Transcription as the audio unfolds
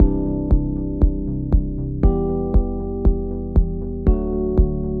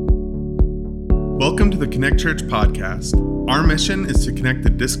Welcome to the Connect Church podcast. Our mission is to connect the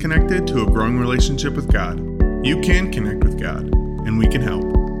disconnected to a growing relationship with God. You can connect with God, and we can help.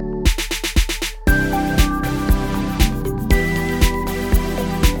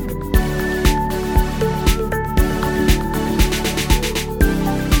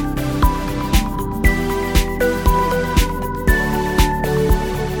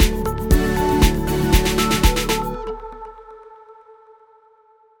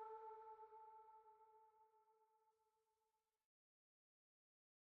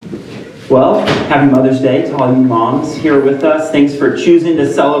 Well, happy Mother's Day to all you moms here with us. Thanks for choosing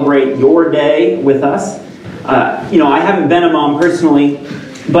to celebrate your day with us. I haven't been a mom personally,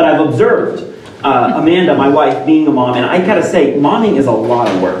 but I've observed Amanda, my wife, being a mom, and I gotta say, momming is a lot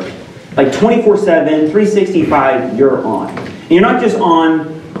of work. Like 24/7, 365, you're on. And you're not just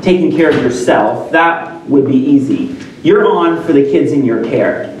on taking care of yourself. That would be easy. You're on for the kids in your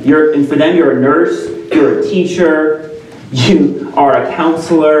care. And for them, you're a nurse, you're a teacher, you are a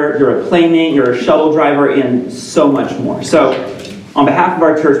counselor, you're a playmate, you're a shuttle driver, and so much more. So, on behalf of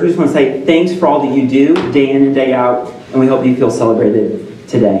our church, we just want to say thanks for all that you do, day in and day out, and we hope you feel celebrated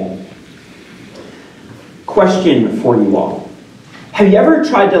today. Question for you all. Have you ever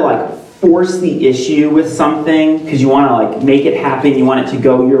tried to force the issue with something because you want to make it happen, you want it to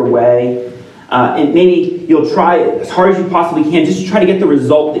go your way? And maybe you'll try as hard as you possibly can just to try to get the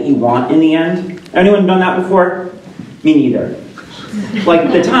result that you want in the end. Anyone done that before? Me neither.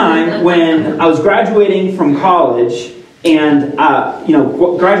 Like the time when I was graduating from college, and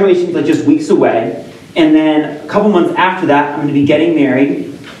graduation's just weeks away, and then a couple months after that, I'm going to be getting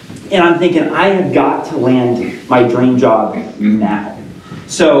married, and I'm thinking I have got to land my dream job now.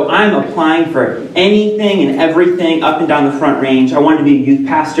 So I'm applying for anything and everything up and down the Front Range. I wanted to be a youth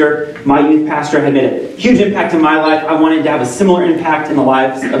pastor. My youth pastor had made a huge impact in my life. I wanted to have a similar impact in the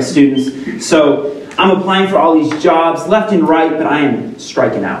lives of students. So I'm applying for all these jobs left and right, but I am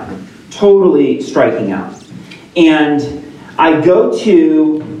striking out. Totally striking out. And I go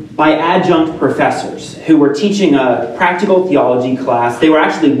to my adjunct professors who were teaching a practical theology class. They were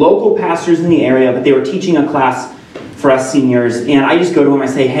actually local pastors in the area, but they were teaching a class for us seniors. And I just go to them and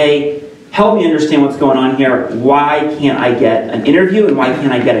I say, hey, help me understand what's going on here. Why can't I get an interview, and why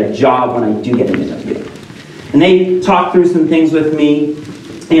can't I get a job when I do get an interview? And they talked through some things with me.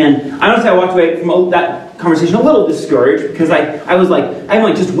 And honestly, I walked away from that conversation a little discouraged because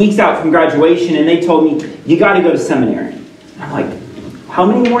I'm just weeks out from graduation, and they told me, you got to go to seminary. And I'm like, how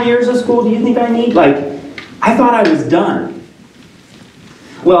many more years of school do you think I need? I thought I was done.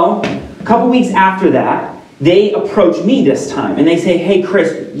 Well, a couple weeks after that, they approach me this time, and they say, hey,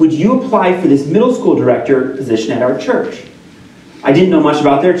 Chris, would you apply for this middle school director position at our church? I didn't know much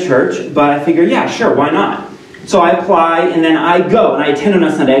about their church, but I figured, yeah, sure, why not? So I apply, and then I go, and I attend on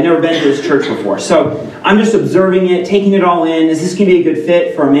a Sunday. I've never been to this church before. So I'm just observing it, taking it all in. Is this going to be a good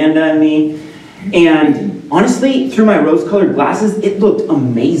fit for Amanda and me? And honestly, through my rose-colored glasses, it looked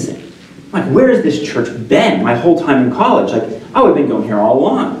amazing. Where has this church been my whole time in college? I would have been going here all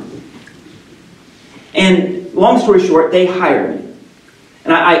along. And long story short, they hired me.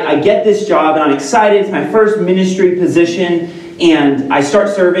 And I get this job, and I'm excited. It's my first ministry position, and I start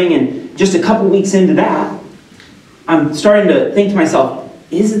serving, and just a couple weeks into that, I'm starting to think to myself,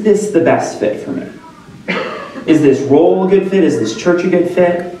 is this the best fit for me? Is this role a good fit? Is this church a good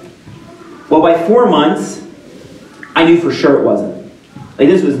fit? Well, by 4 months, I knew for sure it wasn't.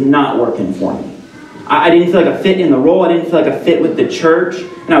 This was not working for me. I didn't feel like a fit in the role. I didn't feel like a fit with the church.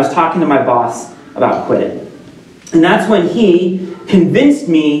 And I was talking to my boss about quitting. And that's when he convinced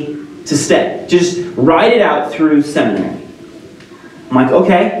me to stay. Just ride it out through seminary. I'm like,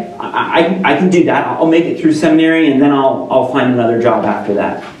 okay, I can do that. I'll make it through seminary, and then I'll find another job after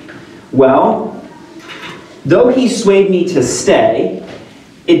that. Well, though he swayed me to stay,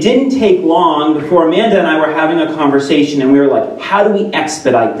 it didn't take long before Amanda and I were having a conversation, and we were like, how do we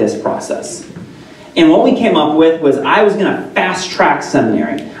expedite this process? And what we came up with was I was going to fast-track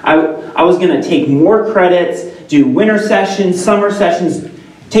seminary. I was going to take more credits, do winter sessions, summer sessions,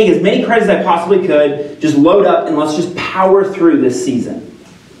 take as many credits as I possibly could, just load up, and let's just power through this season.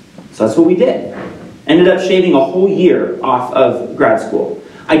 So that's what we did. Ended up shaving a whole year off of grad school.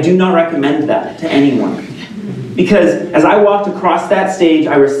 I do not recommend that to anyone. Because as I walked across that stage,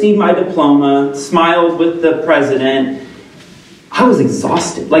 I received my diploma, smiled with the president. I was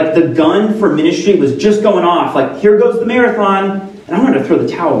exhausted. The gun for ministry was just going off. Here goes the marathon, and I wanted to throw the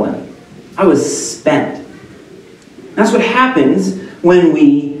towel in. I was spent. That's what happens when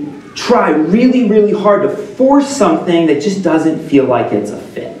we try really, really hard to force something that just doesn't feel like it's a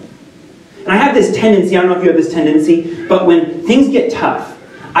fit. And I have this tendency, I don't know if you have this tendency, but when things get tough,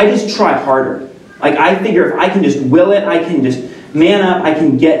 I just try harder. Like, I figure if I can just will it, I can just man up, I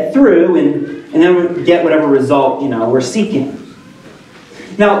can get through, and then get whatever result, we're seeking.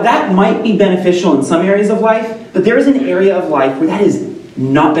 Now, that might be beneficial in some areas of life, but there is an area of life where that is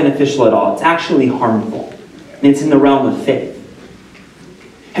not beneficial at all. It's actually harmful. And it's in the realm of faith.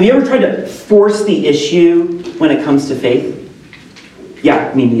 Have you ever tried to force the issue when it comes to faith?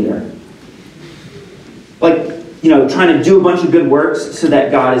 Yeah, me neither. Like, trying to do a bunch of good works so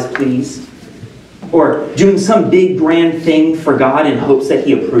that God is pleased. Or doing some big grand thing for God in hopes that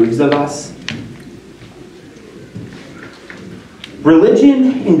He approves of us.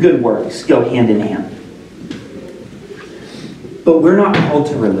 Religion and good works go hand in hand. But we're not called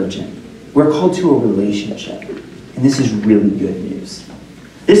to religion. We're called to a relationship. And this is really good news.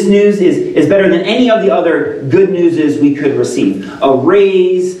 This news is better than any of the other good newses we could receive. A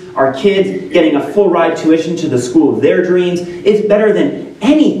raise, our kids getting a full ride tuition to the school of their dreams. It's better than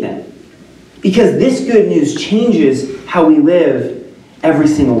anything. Because this good news changes how we live every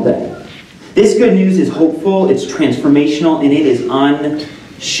single day. This good news is hopeful, it's transformational, and it is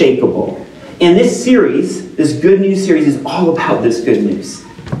unshakable. And this series, this good news series, is all about this good news.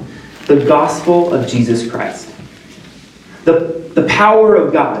 The gospel of Jesus Christ. The power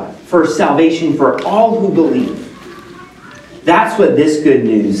of God for salvation for all who believe. That's what this good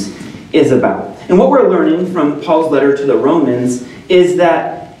news is about. And what we're learning from Paul's letter to the Romans is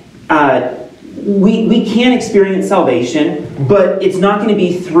that we can experience salvation, but it's not going to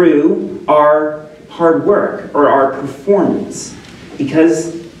be through our hard work or our performance,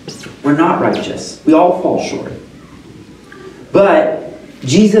 because we're not righteous. We all fall short. But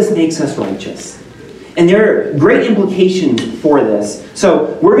Jesus makes us righteous. And there are great implications for this.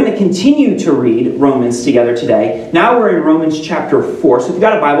 So we're going to continue to read Romans together today. Now we're in Romans chapter 4. So if you've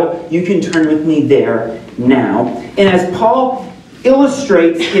got a Bible, you can turn with me there now. And as Paul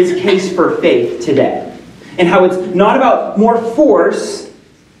illustrates his case for faith today, and how it's not about more force,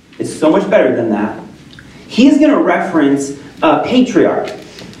 it's so much better than that, he's going to reference a patriarch,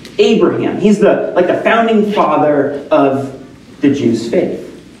 Abraham. He's the founding father of the Jews' faith.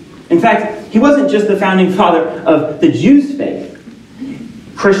 In fact, he wasn't just the founding father of the Jews' faith.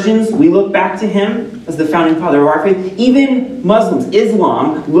 Christians, we look back to him as the founding father of our faith. Even Muslims,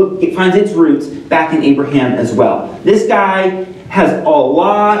 Islam, finds its roots back in Abraham as well. This guy has a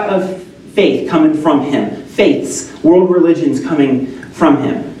lot of faith coming from him. Faiths, world religions coming from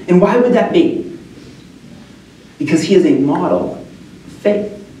him. And why would that be? Because he is a model of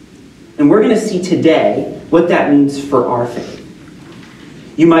faith. And we're going to see today what that means for our faith.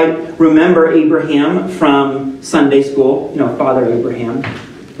 You might remember Abraham from Sunday school. Father Abraham,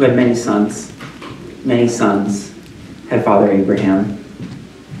 who had many sons. Many sons had Father Abraham.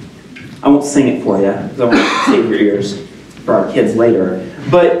 I won't sing it for you, because I want to save your ears for our kids later.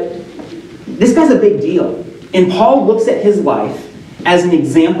 But this guy's a big deal. And Paul looks at his life as an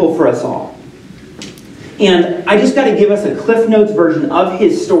example for us all. And I just got to give us a Cliff Notes version of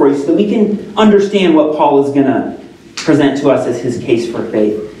his story so that we can understand what Paul is going to present to us as his case for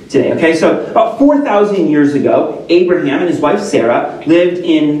faith today. Okay, so about 4,000 years ago, Abraham and his wife Sarah lived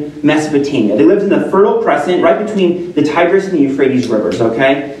in Mesopotamia. They lived in the Fertile Crescent, right between the Tigris and the Euphrates rivers,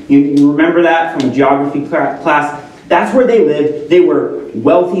 okay? You remember that from a geography class. That's where they lived. They were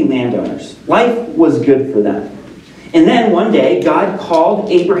wealthy landowners. Life was good for them. And then one day, God called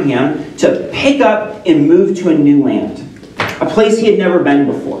Abraham to pick up and move to a new land, a place he had never been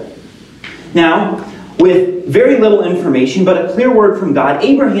before. Now, with very little information, but a clear word from God,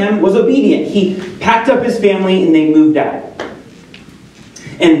 Abraham was obedient. He packed up his family and they moved out.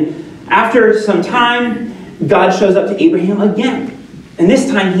 And after some time, God shows up to Abraham again. And this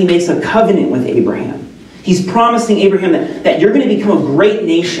time he makes a covenant with Abraham. He's promising Abraham that you're going to become a great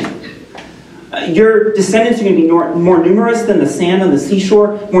nation. Your descendants are going to be more numerous than the sand on the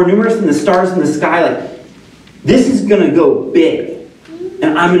seashore, more numerous than the stars in the sky. This is going to go big,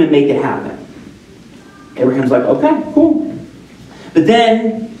 and I'm going to make it happen. Abraham's like, okay, cool. But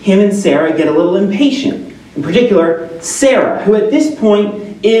then him and Sarah get a little impatient. In particular, Sarah, who at this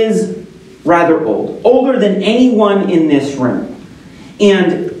point is rather old, older than anyone in this room.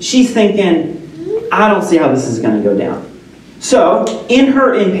 And she's thinking, I don't see how this is going to go down. So, in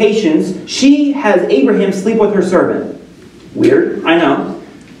her impatience, she has Abraham sleep with her servant. Weird, I know.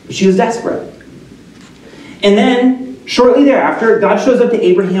 But she was desperate. And then, shortly thereafter, God shows up to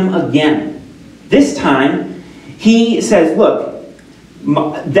Abraham again. This time, he says, look,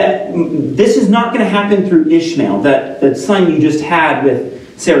 this is not going to happen through Ishmael, the son you just had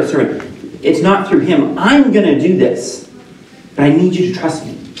with Sarah's servant. It's not through him. I'm going to do this. But I need you to trust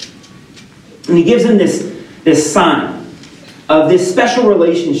me. And he gives him this sign. of this special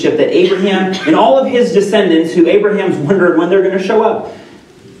relationship that Abraham and all of his descendants, who Abraham's wondered when they're going to show up,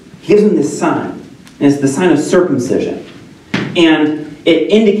 he gives them this sign. And it's the sign of circumcision. And it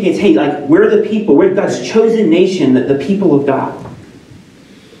indicates, hey, like, we're the people, we're God's chosen nation, the people of God.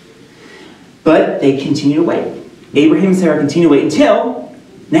 But they continue to wait. Abraham and Sarah continue to wait until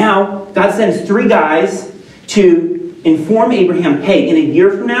now God sends 3 guys to inform Abraham, hey, in a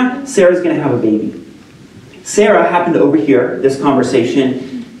year from now, Sarah's going to have a baby. Sarah happened to overhear this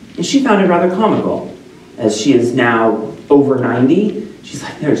conversation, and she found it rather comical. As she is now over 90, she's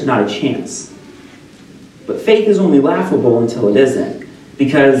like, there's not a chance. But faith is only laughable until it isn't.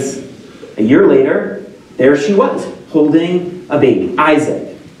 Because a year later, there she was, holding a baby,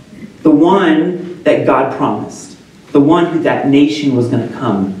 Isaac. The one that God promised. The one who that nation was going to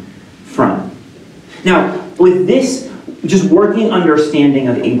come from. Now, with this just working understanding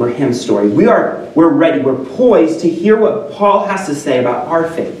of Abraham's story, we're ready, we're poised to hear what Paul has to say about our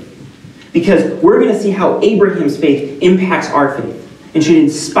faith. Because we're going to see how Abraham's faith impacts our faith and should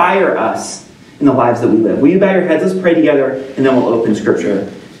inspire us in the lives that we live. Will you bow your heads? Let's pray together, and then we'll open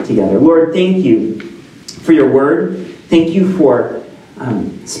Scripture together. Lord, thank you for your word. Thank you for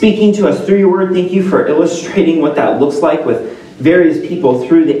speaking to us through your word. Thank you for illustrating what that looks like with various people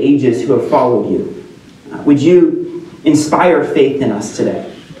through the ages who have followed you. Would you inspire faith in us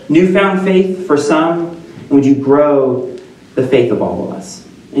today? Newfound faith for some, and would you grow the faith of all of us?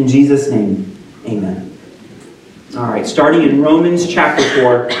 In Jesus' name, amen. All right, starting in Romans chapter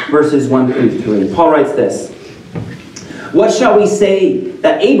 4, verses 1 through 3. Paul writes this. What shall we say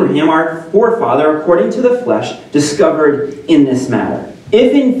that Abraham, our forefather, according to the flesh, discovered in this matter?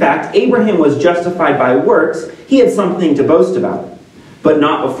 If in fact Abraham was justified by works, he had something to boast about, but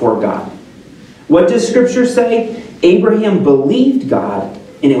not before God. What does Scripture say? Abraham believed God,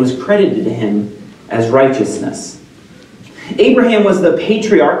 and it was credited to him as righteousness. Abraham was the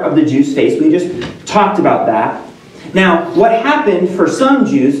patriarch of the Jews' faith. We just talked about that. Now, what happened for some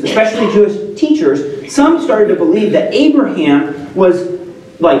Jews, especially Jewish teachers, some started to believe that Abraham was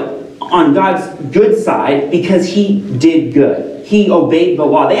like on God's good side because he did good. He obeyed the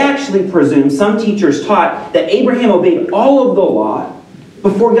law. They actually presumed, some teachers taught, that Abraham obeyed all of the law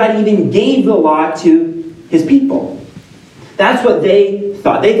before God even gave the law to his people. That's what they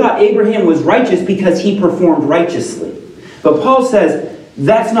thought. They thought Abraham was righteous because he performed righteously. But Paul says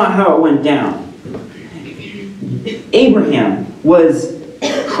that's not how it went down. Abraham was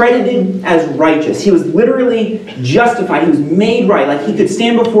credited as righteous. He was literally justified. He was made right. Like he could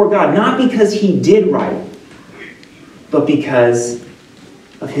stand before God, not because he did right, but because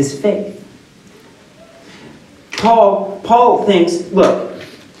of his faith. Paul thinks, look,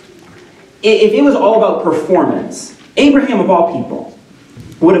 if it was all about performance, Abraham of all people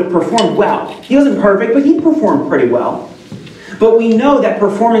would have performed well. He wasn't perfect, but he performed pretty well. But we know that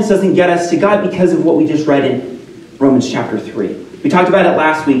performance doesn't get us to God because of what we just read in Romans chapter 3. We talked about it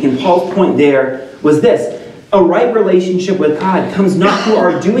last week, and Paul's point there was this. A right relationship with God comes not through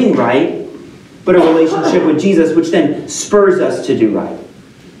our doing right, but a relationship with Jesus, which then spurs us to do right.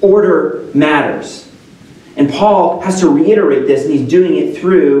 Order matters. And Paul has to reiterate this, and he's doing it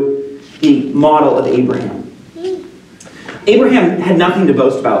through the model of Abraham. Abraham had nothing to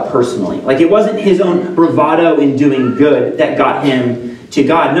boast about personally. Like it wasn't his own bravado in doing good that got him to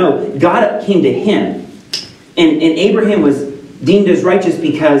God. No, God came to him. And Abraham was deemed as righteous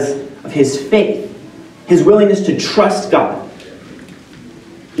because of his faith. His willingness to trust God.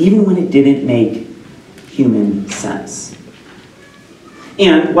 Even when it didn't make human sense.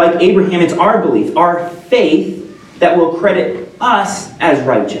 And like Abraham, it's our belief, our faith that will credit us as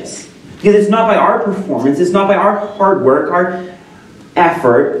righteous. Because it's not by our performance, it's not by our hard work, our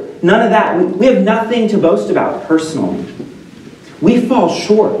effort, none of that. We have nothing to boast about personally. We fall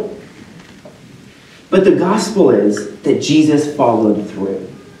short. But the gospel is that Jesus followed through.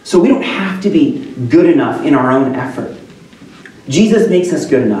 So we don't have to be good enough in our own effort. Jesus makes us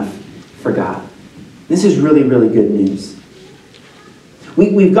good enough for God. This is really, really good news.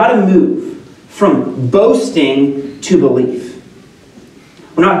 We've got to move from boasting to belief.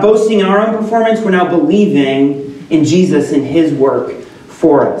 We're not boasting in our own performance. We're now believing in Jesus and his work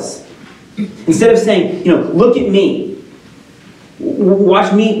for us. Instead of saying, look at me.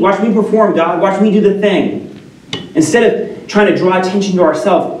 Watch me perform, God. Watch me do the thing. Instead of trying to draw attention to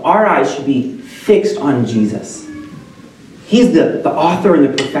ourselves, our eyes should be fixed on Jesus. He's the author and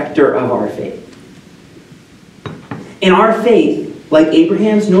the perfecter of our faith. And our faith, like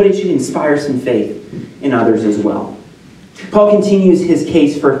Abraham's, it should inspire some faith in others as well. Paul continues his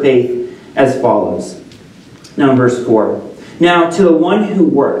case for faith as follows. Now in verse 4. Now to the one who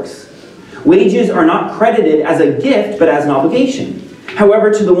works, Wages are not credited as a gift, but as an obligation.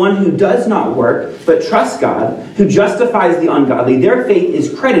 However, to the one who does not work, but trusts God, who justifies the ungodly, their faith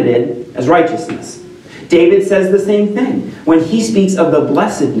is credited as righteousness. David says the same thing when he speaks of the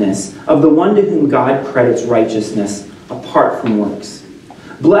blessedness of the one to whom God credits righteousness apart from works.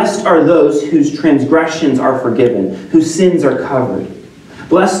 Blessed are those whose transgressions are forgiven, whose sins are covered.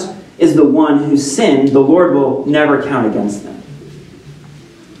 Blessed is the one whose sin the Lord will never count against them.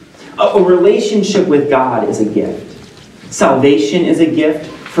 A relationship with God is a gift. Salvation is a gift.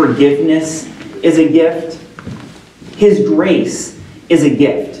 Forgiveness is a gift. His grace is a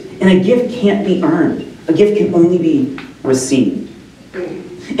gift. And a gift can't be earned. A gift can only be received.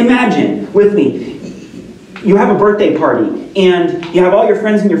 Imagine with me, you have a birthday party and you have all your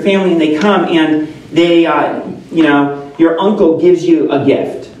friends and your family and they come and they, your uncle gives you a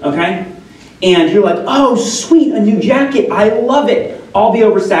gift, okay? And you're like, oh, sweet, a new jacket. I love it. I'll be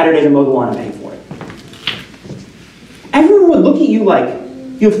over Saturday to mow the lawn and pay for it. Everyone would look at you like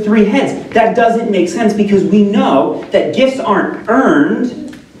you have three heads. That doesn't make sense because we know that gifts aren't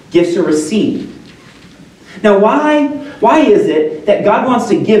earned, gifts are received. Now, why is it that God wants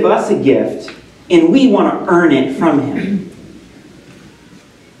to give us a gift and we want to earn it from Him?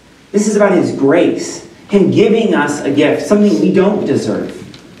 This is about His grace, Him giving us a gift, something we don't deserve,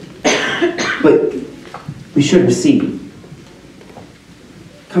 but we should receive.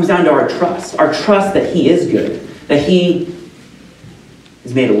 It comes down to our trust that He is good, that He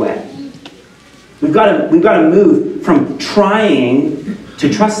has made a way. We've got to move from trying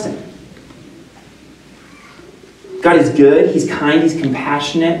to trusting. God is good, He's kind, He's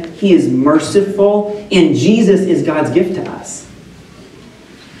compassionate, He is merciful, and Jesus is God's gift to us.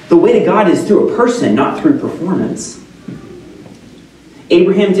 The way to God is through a person, not through performance.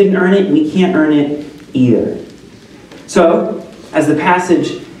 Abraham didn't earn it, we can't earn it either. So, as the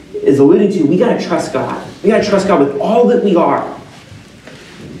passage is alluding to, we got to trust God. We got to trust God with all that we are.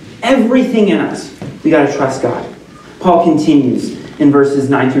 Everything in us, we got to trust God. Paul continues in verses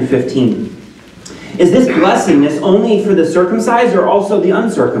 9 through 15. Is this blessedness only for the circumcised or also the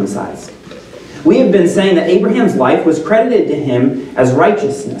uncircumcised? We have been saying that Abraham's life was credited to him as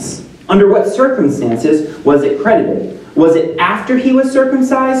righteousness. Under what circumstances was it credited? Was it after he was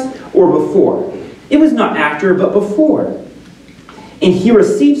circumcised or before? It was not after, but before. And he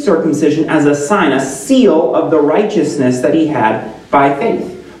received circumcision as a sign, a seal of the righteousness that he had by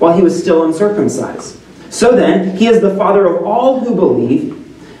faith, while he was still uncircumcised. So then, he is the father of all who believe,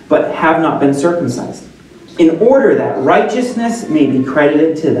 but have not been circumcised, in order that righteousness may be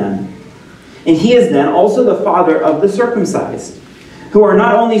credited to them. And he is then also the father of the circumcised, who are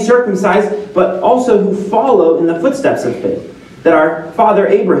not only circumcised, but also who follow in the footsteps of faith, that our father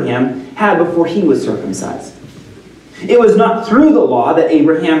Abraham had before he was circumcised. It was not through the law that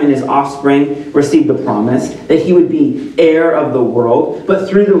Abraham and his offspring received the promise that he would be heir of the world, but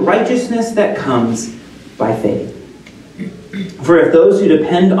through the righteousness that comes by faith. For if those who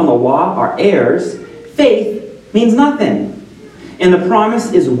depend on the law are heirs, faith means nothing, and the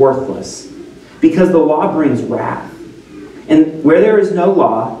promise is worthless, because the law brings wrath. And where there is no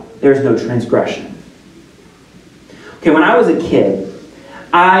law, there is no transgression. Okay, when I was a kid,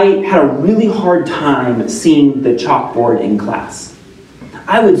 I had a really hard time seeing the chalkboard in class.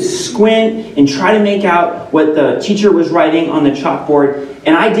 I would squint and try to make out what the teacher was writing on the chalkboard,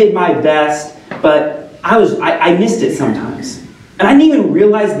 and I did my best, but I missed it sometimes. And I didn't even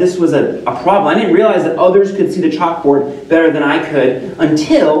realize this was a problem. I didn't realize that others could see the chalkboard better than I could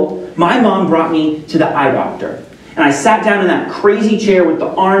until my mom brought me to the eye doctor. And I sat down in that crazy chair with the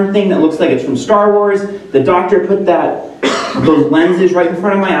arm thing that looks like it's from Star Wars. The doctor put those lenses right in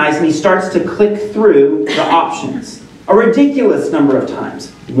front of my eyes, and he starts to click through the options. A ridiculous number of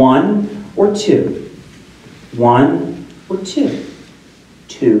times. 1 or 2. 1 or 2.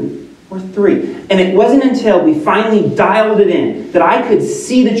 2 or 3. And it wasn't until we finally dialed it in that I could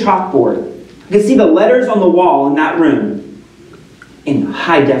see the chalkboard. I could see the letters on the wall in that room in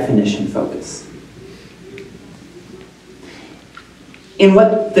high definition focus. And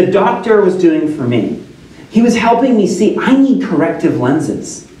what the doctor was doing for me, he was helping me see I need corrective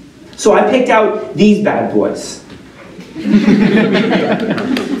lenses. So I picked out these bad boys.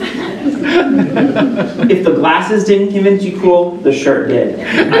 If the glasses didn't convince you cool, the shirt did.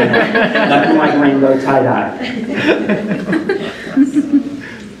 I know. Nothing like rainbow tie-dye.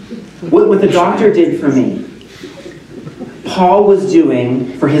 What the doctor did for me, Paul was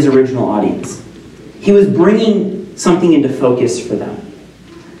doing for his original audience. He was bringing something into focus for them.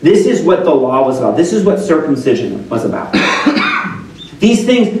 This is what the law was about. This is what circumcision was about. These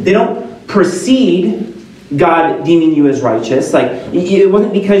things, they don't precede God deeming you as righteous. Like, it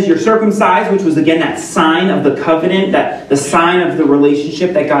wasn't because you're circumcised, which was, again, that sign of the covenant, that the sign of the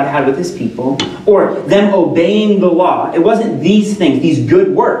relationship that God had with his people, or them obeying the law. It wasn't these things, these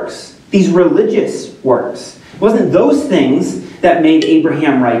good works, these religious works. It wasn't those things that made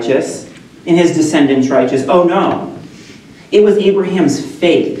Abraham righteous and his descendants righteous. Oh, no. It was Abraham's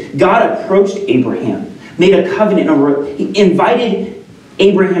faith. God approached Abraham, made a covenant, he invited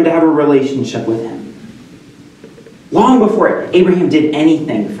Abraham to have a relationship with him. Long before Abraham did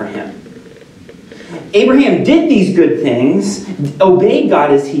anything for him. Abraham did these good things, obeyed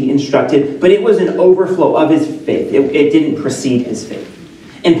God as he instructed, but it was an overflow of his faith. It didn't precede his faith.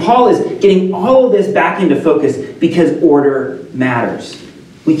 And Paul is getting all of this back into focus because order matters.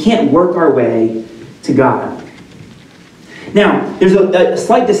 We can't work our way to God. Now, there's a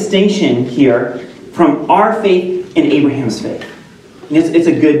slight distinction here from our faith and Abraham's faith. It's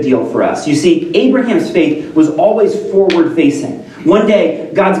a good deal for us. You see, Abraham's faith was always forward-facing. One day,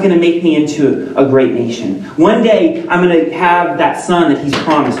 God's going to make me into a great nation. One day, I'm going to have that son that he's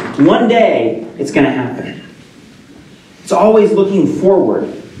promised. One day, it's going to happen. It's always looking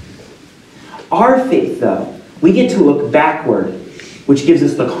forward. Our faith, though, we get to look backward, which gives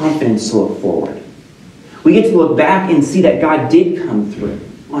us the confidence to look forward. We get to look back and see that God did come through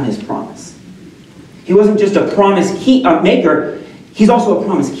on his promise. He wasn't just a promise maker. He's also a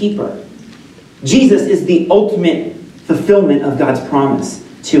promise keeper. Jesus is the ultimate fulfillment of God's promise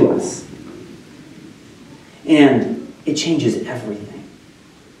to us. And it changes everything.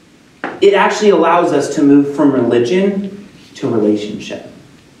 It actually allows us to move from religion to relationship.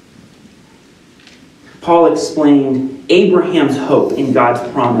 Paul explained Abraham's hope in God's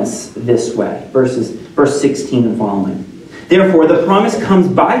promise this way. Verse 16 and following. Therefore, the promise comes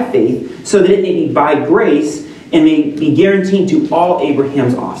by faith, so that it may be by grace and may be guaranteed to all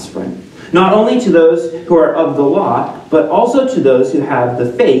Abraham's offspring, not only to those who are of the law, but also to those who have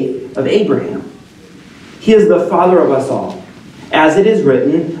the faith of Abraham. He is the father of us all. As it is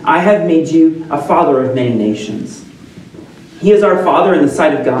written, I have made you a father of many nations. He is our father in the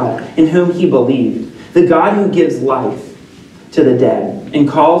sight of God, in whom he believed, the God who gives life to the dead and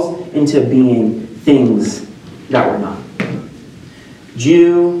calls into being things that were not.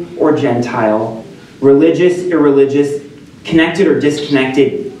 Jew or Gentile, religious, irreligious, connected or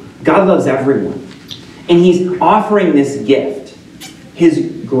disconnected, God loves everyone. And he's offering this gift,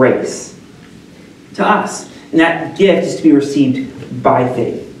 his grace, to us. And that gift is to be received by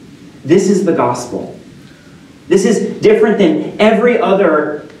faith. This is the gospel. This is different than every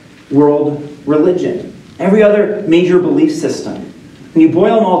other world religion, every other major belief system. When you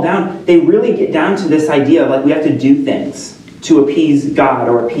boil them all down, they really get down to this idea of like we have to do things to appease God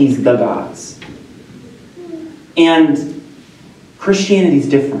or appease the gods. And Christianity is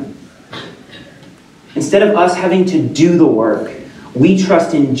different. Instead of us having to do the work, we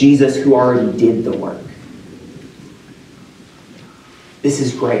trust in Jesus who already did the work. This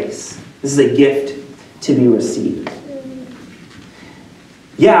is grace. This is a gift to be received.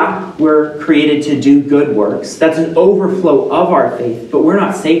 Yeah, we're created to do good works. That's an overflow of our faith, but we're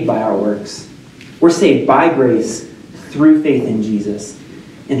not saved by our works. We're saved by grace through faith in Jesus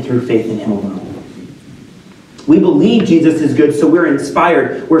and through faith in him alone. We believe Jesus is good, so we're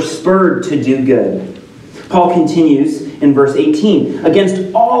inspired. We're spurred to do good. Paul continues in verse 18,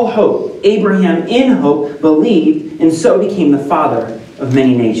 against all hope, Abraham in hope believed, and so became the father of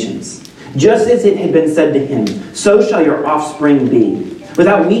many nations. Just as it had been said to him, so shall your offspring be.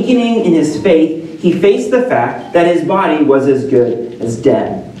 Without weakening in his faith, he faced the fact that his body was as good as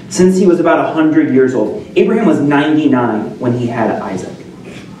dead, since he was about 100 years old. Abraham was 99 when he had Isaac.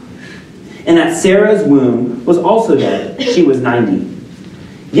 And that Sarah's womb was also dead. She was 90.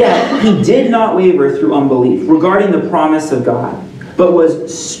 Yet he did not waver through unbelief regarding the promise of God, but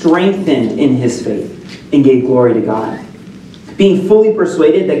was strengthened in his faith and gave glory to God, being fully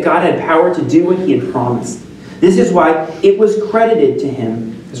persuaded that God had power to do what he had promised. This is why it was credited to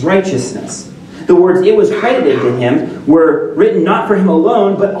him as righteousness. The words "it was credited to him" were written not for him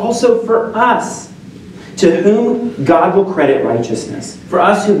alone, but also for us, to whom God will credit righteousness, for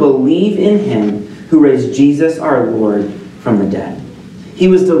us who believe in him who raised Jesus our Lord from the dead. He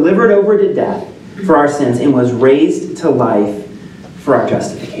was delivered over to death for our sins and was raised to life for our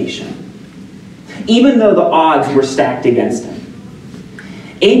justification. Even though the odds were stacked against him,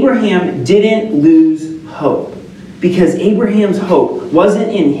 Abraham didn't lose hope, because Abraham's hope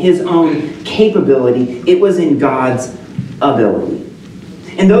wasn't in his own capability, it was in God's ability.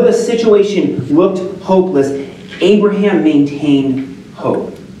 And though the situation looked hopeless, Abraham maintained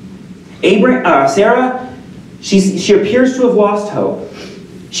hope. Sarah, she appears to have lost hope.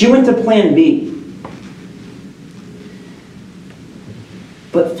 She went to plan B.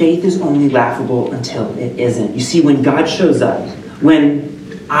 But faith is only laughable until it isn't. You see, when God shows up,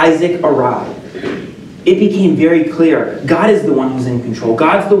 when Isaac arrived, it became very clear God is the one who's in control.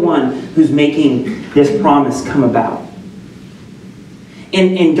 God's the one who's making this promise come about.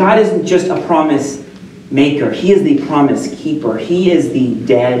 And God isn't just a promise maker. He is the promise keeper. He is the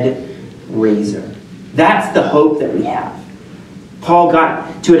dead raiser. That's the hope that we have. Paul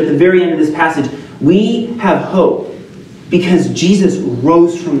got to it at the very end of this passage. We have hope because Jesus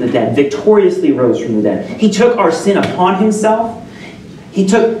rose from the dead, victoriously rose from the dead. He took our sin upon himself. He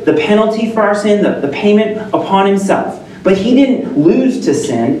took the penalty for our sin, the payment upon himself. But he didn't lose to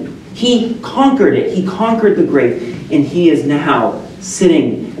sin. He conquered it. He conquered the grave. And he is now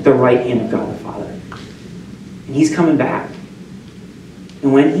sitting at the right hand of God the Father. And he's coming back.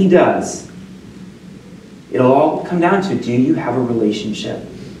 And when he does, it'll all come down to, do you have a relationship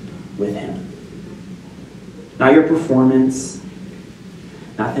with him? Not your performance,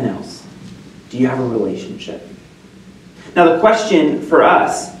 nothing else. Do you have a relationship? Now the question for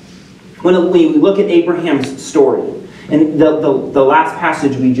us, when we look at Abraham's story, and the last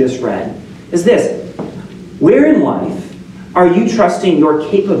passage we just read, is this. Where in life are you trusting your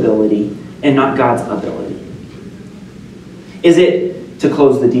capability and not God's ability? Is it to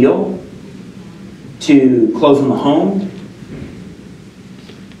close the deal? To close on the home?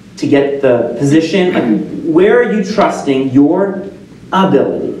 To get the position? Like, where are you trusting your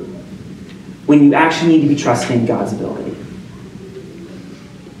ability when you actually need to be trusting God's ability?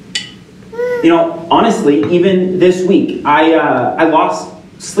 You know, honestly, even this week, I lost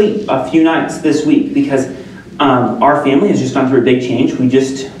sleep a few nights this week because our family has just gone through a big change. We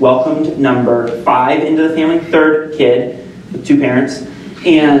just welcomed number 5 into the family, 3rd kid with 2 parents,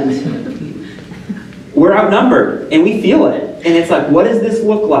 and we're outnumbered, and we feel it. And it's like, what does this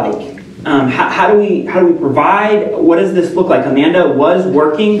look like? How do we provide? What does this look like? Amanda was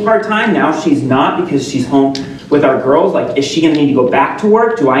working part-time. Now she's not because she's home with our girls. Like, is she going to need to go back to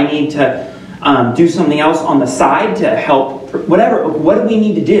work? Do I need to do something else on the side to help? Whatever. What do we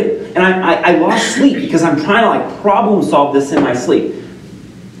need to do? And I lost sleep because I'm trying to like problem solve this in my sleep.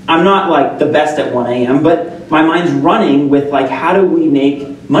 I'm not like the best at 1 a.m., but my mind's running with like, how do we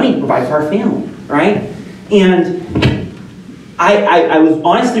make money to provide for our family, right? And I was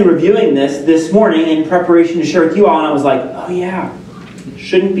honestly reviewing this morning in preparation to share with you all, and I was like, oh yeah,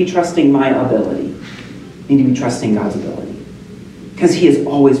 shouldn't be trusting my ability. Need to be trusting God's ability. Because he has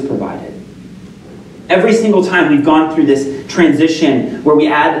always provided. Every single time we've gone through this transition where we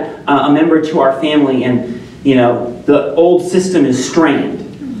add a member to our family and, you know, the old system is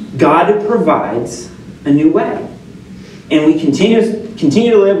strained, God provides a new way. And we continue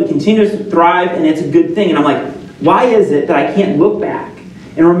to live, we continue to thrive, and it's a good thing. And I'm like, why is it that I can't look back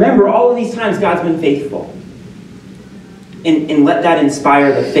and remember all of these times God's been faithful? And let that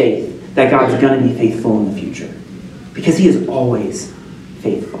inspire the faith that God's going to be faithful in the future. Because he is always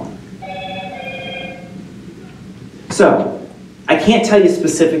faithful. So, I can't tell you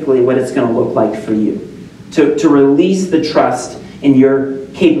specifically what it's going to look like for you. To release the trust in your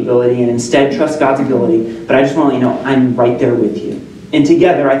capability and instead trust God's ability. But I just want to let you know, I'm right there with you. And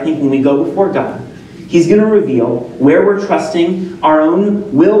together, I think when we go before God, he's going to reveal where we're trusting our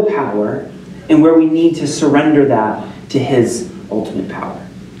own willpower and where we need to surrender that to his ultimate power.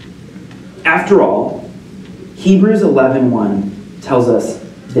 After all, Hebrews 11:1 tells us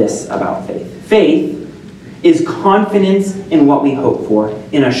this about faith. Faith is confidence in what we hope for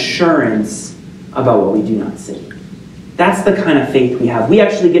and assurance about what we do not see. That's the kind of faith we have. We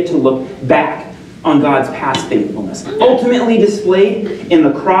actually get to look back on God's past faithfulness, ultimately displayed in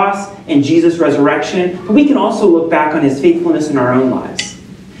the cross and Jesus' resurrection, but we can also look back on his faithfulness in our own lives.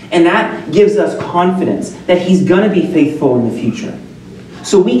 And that gives us confidence that he's going to be faithful in the future.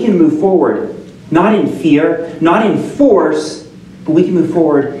 So we can move forward, not in fear, not in force, but we can move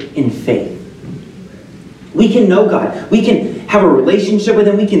forward in faith. We can know God. We can have a relationship with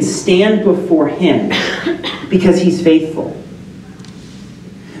him. We can stand before him because he's faithful.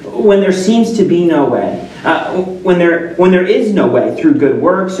 When there seems to be no way, when there is no way through good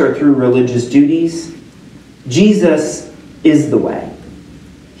works or through religious duties, Jesus is the way.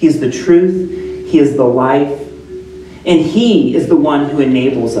 He is the truth. He is the life. And he is the one who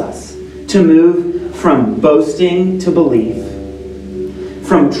enables us to move from boasting to belief,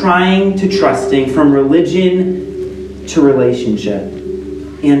 from trying to trusting, from religion to relationship,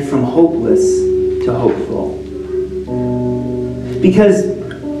 and from hopeless to hopeful. Because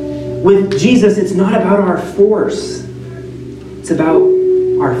with Jesus, it's not about our force. It's about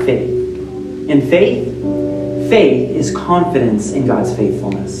our faith. And faith is confidence in God's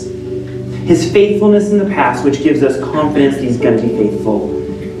faithfulness. His faithfulness in the past, which gives us confidence that he's going to be faithful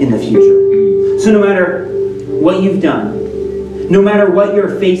in the future. So no matter what you've done, no matter what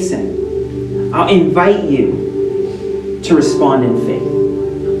you're facing, I'll invite you to respond in faith.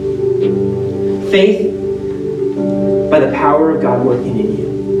 Faith by the power of God working in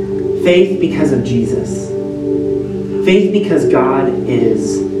you. Faith because of Jesus. Faith because God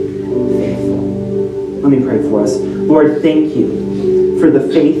is faithful. Let me pray for us. Lord, thank you for the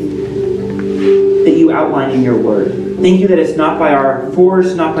faith that you outline in your word. Thank you that it's not by our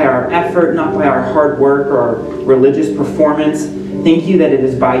force, not by our effort, not by our hard work or our religious performance. Thank you that it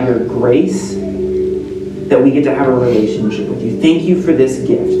is by your grace that we get to have a relationship with you. Thank you for this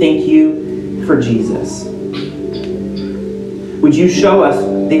gift. Thank you for Jesus. Would you show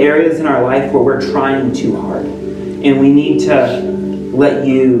us the areas in our life where we're trying too hard and we need to let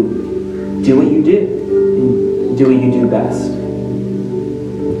you do what you do and do what you do best.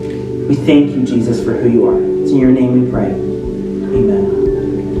 We thank you, Jesus, for who you are. It's in your name we pray. Amen.